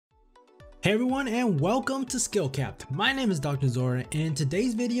Hey everyone, and welcome to SkillCapped. My name is Dr. Zora, and in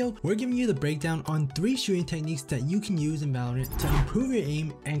today's video, we're giving you the breakdown on 3 shooting techniques that you can use in Valorant to improve your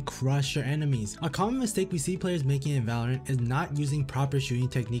aim and crush your enemies. A common mistake we see players making in Valorant is not using proper shooting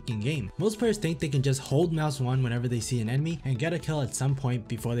technique in game. Most players think they can just hold mouse 1 whenever they see an enemy and get a kill at some point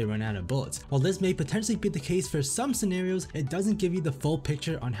before they run out of bullets. While this may potentially be the case for some scenarios, it doesn't give you the full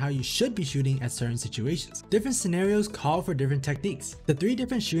picture on how you should be shooting at certain situations. Different scenarios call for different techniques. The 3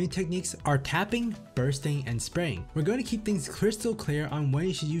 different shooting techniques are tapping, bursting, and spraying. We're going to keep things crystal clear on when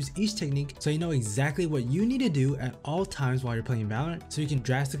you should use each technique so you know exactly what you need to do at all times while you're playing Valorant so you can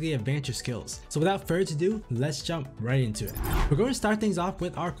drastically advance your skills. So without further ado, let's jump right into it. We're going to start things off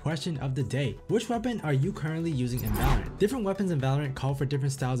with our question of the day. Which weapon are you currently using in Valorant? Different weapons in Valorant call for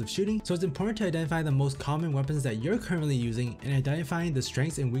different styles of shooting, so it's important to identify the most common weapons that you're currently using and identifying the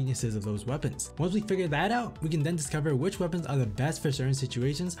strengths and weaknesses of those weapons. Once we figure that out, we can then discover which weapons are the best for certain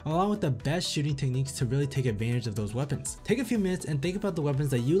situations along with the best shooting techniques to really take advantage of those weapons. Take a few minutes and think about the weapons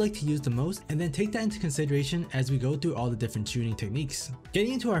that you like to use the most, and then take that into consideration as we go through all the different shooting techniques.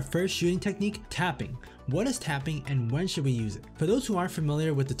 Getting into our first shooting technique, tapping. What is tapping and when should we use it? For those who aren't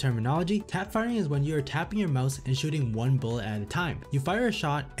familiar with the terminology, tap firing is when you are tapping your mouse and shooting one bullet at a time. You fire a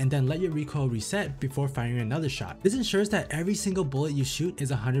shot and then let your recoil reset before firing another shot. This ensures that every single bullet you shoot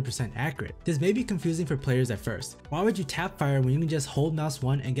is 100% accurate. This may be confusing for players at first. Why would you tap fire when you can just hold mouse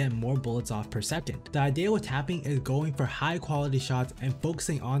 1 and get more bullets off per second? The idea with tapping is going for high quality shots and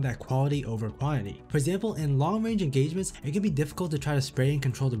focusing on that quality over quantity. For example, in long range engagements, it can be difficult to try to spray and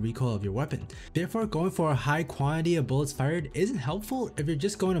control the recoil of your weapon. Therefore, going for a high quantity of bullets fired isn't helpful if you're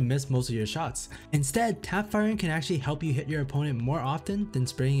just going to miss most of your shots. Instead, tap firing can actually help you hit your opponent more often than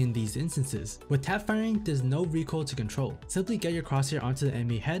spraying in these instances. With tap firing, there's no recoil to control. Simply get your crosshair onto the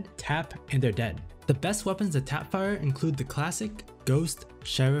enemy head, tap, and they're dead. The best weapons to tap fire include the classic, Ghost,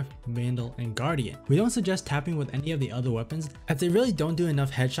 Sheriff, Vandal, and Guardian. We don't suggest tapping with any of the other weapons as they really don't do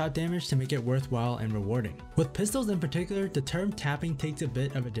enough headshot damage to make it worthwhile and rewarding. With pistols in particular, the term tapping takes a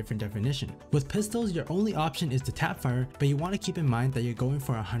bit of a different definition. With pistols, your only option is to tap fire, but you want to keep in mind that you're going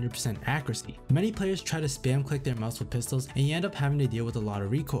for 100% accuracy. Many players try to spam click their mouse with pistols and you end up having to deal with a lot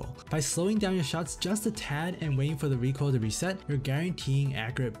of recoil. By slowing down your shots just a tad and waiting for the recoil to reset, you're guaranteeing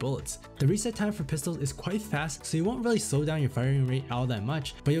accurate bullets. The reset time for pistols is quite fast, so you won't really slow down your firing rate all that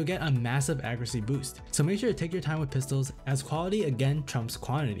much, but you'll get a massive accuracy boost. So make sure to take your time with pistols, as quality again trumps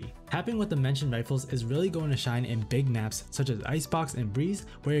quantity. Tapping with the mentioned rifles is really going to shine in big maps such as Icebox and Breeze,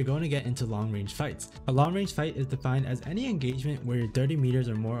 where you're going to get into long range fights. A long range fight is defined as any engagement where you're 30 meters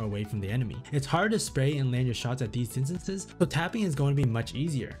or more away from the enemy. It's hard to spray and land your shots at these distances, so tapping is going to be much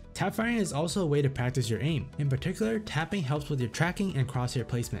easier. Tap firing is also a way to practice your aim. In particular, tapping helps with your tracking and crosshair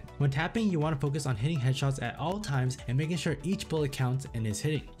placement. When tapping, you want to focus on hitting headshots at all times and making sure each bullet counts and is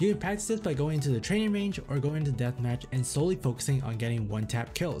hitting. You can practice this by going into the training range or going into deathmatch and solely focusing on getting one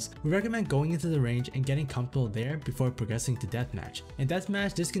tap kills. We recommend going into the range and getting comfortable there before progressing to deathmatch. In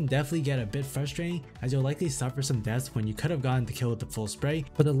deathmatch, this can definitely get a bit frustrating as you'll likely suffer some deaths when you could have gotten the kill with the full spray,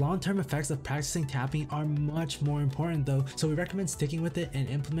 but the long-term effects of practicing tapping are much more important though, so we recommend sticking with it and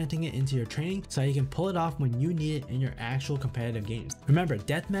implementing it into your training so that you can pull it off when you need it in your actual competitive games. Remember,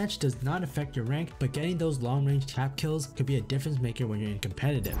 deathmatch does not affect your rank, but getting those long-range tap kills could be a difference maker when you're in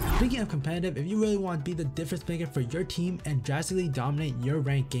competitive. Speaking of competitive, if you really want to be the difference maker for your team and drastically dominate your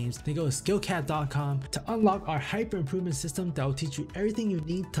ranked games, then go to SkillCapped.com to unlock our hyper improvement system that will teach you everything you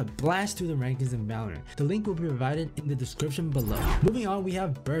need to blast through the rankings in Valorant. The link will be provided in the description below. Moving on, we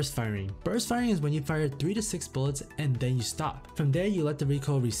have burst firing. Burst firing is when you fire 3 to 6 bullets and then you stop. From there, you let the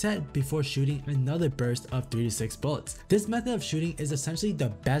recoil reset before shooting another burst of 3 to 6 bullets. This method of shooting is essentially the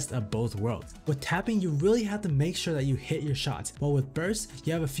best of both worlds. With tapping, you really have to make sure that you hit your shots, while with burst,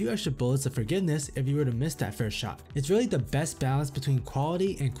 you have a few extra bullets of forgiveness if you were to miss that first shot. It's really the best balance between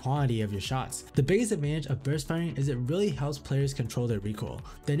quality and quantity of your shots. The biggest advantage of burst firing is it really helps players control their recoil.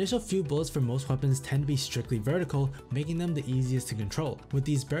 The initial few bullets for most weapons tend to be strictly vertical, making them the easiest to control. With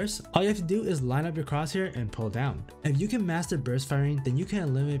these bursts, all you have to do is line up your crosshair and pull down. If you can master burst firing, then you can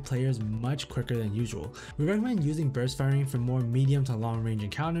eliminate players much quicker than usual. We recommend using burst firing for more medium to long range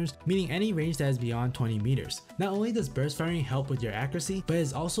encounters, meaning any range that is beyond 20 meters. Not only does burst firing help with your accuracy, but it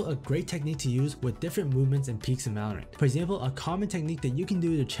is also a great technique to use with different movements and peaks in Valorant. For example, a common technique that you can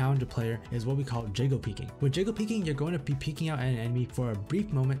do to challenge a player is what we call jiggle peeking. With jiggle peeking, you're going to be peeking out at an enemy for a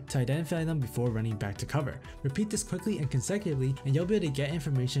brief moment to identify them before running back to cover. Repeat this quickly and consecutively, and you'll be able to get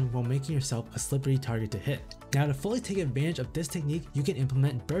information while making yourself a slippery target to hit. Now, to fully take advantage of this technique, you can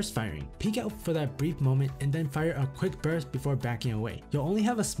implement burst firing. Peek out for that brief moment and then fire a quick burst before backing away. You'll only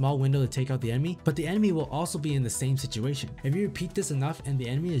have a small window to take out the enemy, but the enemy will also be in the same situation. If you repeat this this enough and the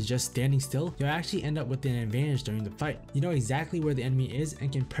enemy is just standing still, you'll actually end up with an advantage during the fight. You know exactly where the enemy is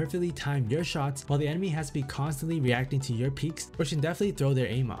and can perfectly time your shots, while the enemy has to be constantly reacting to your peaks, which can definitely throw their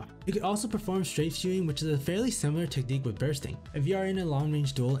aim off. You can also perform strafe shooting, which is a fairly similar technique with bursting. If you are in a long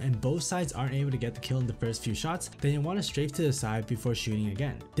range duel and both sides aren't able to get the kill in the first few shots, then you'll want to strafe to the side before shooting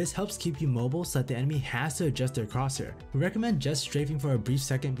again. This helps keep you mobile so that the enemy has to adjust their crosshair. We recommend just strafing for a brief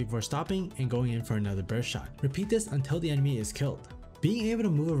second before stopping and going in for another burst shot. Repeat this until the enemy is killed. Being able to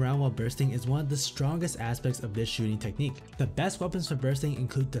move around while bursting is one of the strongest aspects of this shooting technique. The best weapons for bursting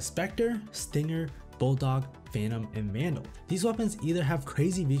include the Spectre, Stinger, Bulldog, Phantom, and Vandal. These weapons either have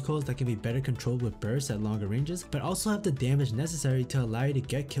crazy recoils that can be better controlled with bursts at longer ranges, but also have the damage necessary to allow you to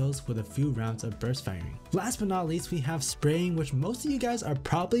get kills with a few rounds of burst firing. Last but not least, we have spraying, which most of you guys are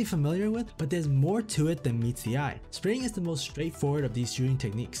probably familiar with, but there's more to it than meets the eye. Spraying is the most straightforward of these shooting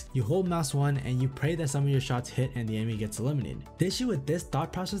techniques. You hold mouse 1 and you pray that some of your shots hit and the enemy gets eliminated. The issue with this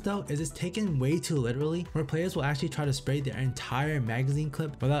thought process though is it's taken way too literally, where players will actually try to spray their entire magazine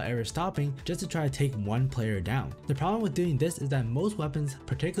clip without ever stopping just to try to take one player down. The problem with doing this is that most weapons,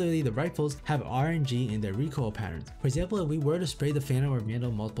 particularly the rifles, have RNG in their recoil patterns. For example, if we were to spray the Phantom or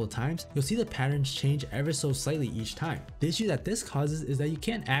Vandal multiple times, you'll see the patterns change ever so slightly each time. The issue that this causes is that you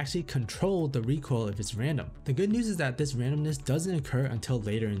can't actually control the recoil if it's random. The good news is that this randomness doesn't occur until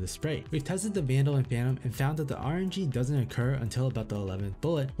later in the spray. We've tested the Vandal and Phantom and found that the RNG doesn't occur until about the 11th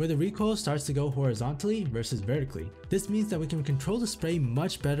bullet, where the recoil starts to go horizontally versus vertically. This means that we can control the spray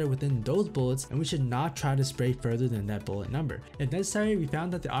much better within those bullets, and we should not try to spray further than that bullet number. If necessary, we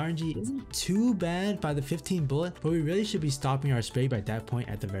found that the RNG isn't too bad by the 15th bullet, but we really should be stopping our spray by that point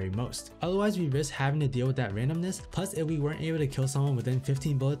at the very most. Otherwise, we risk having to deal with that randomness. Plus, if we weren't able to kill someone within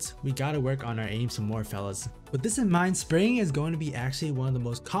 15 bullets, we gotta work on our aim some more, fellas. With this in mind, spraying is going to be actually one of the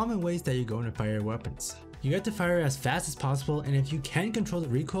most common ways that you're going to fire your weapons. You get to fire as fast as possible, and if you can control the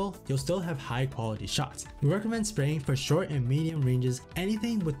recoil, you'll still have high quality shots. We recommend spraying for short and medium ranges,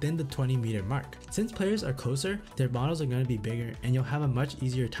 anything within the 20-meter mark. Since players are closer, their models are going to be bigger and you'll have a much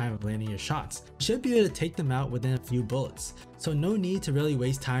easier time of landing your shots. You should be able to take them out within a few bullets. So no need to really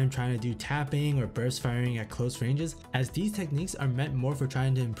waste time trying to do tapping or burst firing at close ranges, as these techniques are meant more for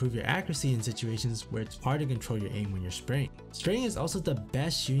trying to improve your accuracy in situations where it's hard to control your aim when you're spraying. Spraying is also the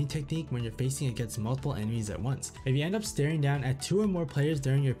best shooting technique when you're facing against multiple enemies at once. If you end up staring down at 2 or more players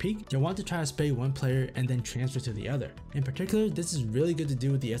during your peak, you'll want to try to spray one player and then transfer to the other. In particular, this is really good to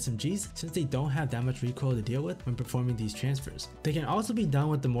do with the SMGs since they don't have that much recoil to deal with when performing these transfers. They can also be done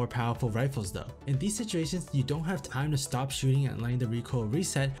with the more powerful rifles though. In these situations, you don't have time to stop shooting and letting the recoil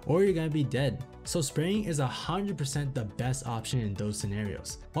reset, or you're gonna be dead. So spraying is 100% the best option in those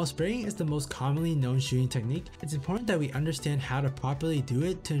scenarios. While spraying is the most commonly known shooting technique, it's important that we understand how to properly do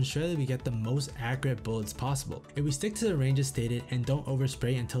it to ensure that we get the most accurate bullets possible. If we stick to the ranges stated and don't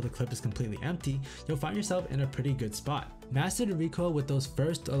overspray until the clip is completely empty, you'll find yourself in a pretty good spot. Master the recoil with those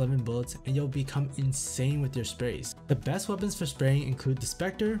first 11 bullets and you'll become insane with your sprays. The best weapons for spraying include the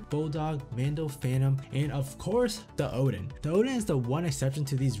Spectre, Bulldog, Vandal, Phantom, and of course the Odin. The Odin is the one exception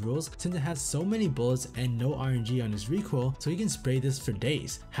to these rules since it has so many bullets and no RNG on its recoil, so you can spray this for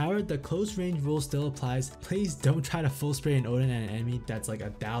days. However, the close range rule still applies. Please don't try to full spray an Odin at an enemy that's like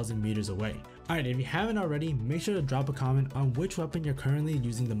 1,000 meters away. Alright, if you haven't already, make sure to drop a comment on which weapon you're currently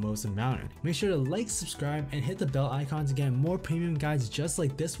using the most in Valorant. Make sure to like, subscribe, and hit the bell icon to get more premium guides just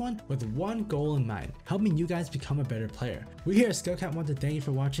like this one with one goal in mind, helping you guys become a better player. We here at SkillCapped want to thank you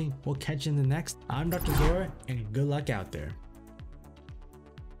for watching. We'll catch you in the next. I'm Dr. Zora, and good luck out there.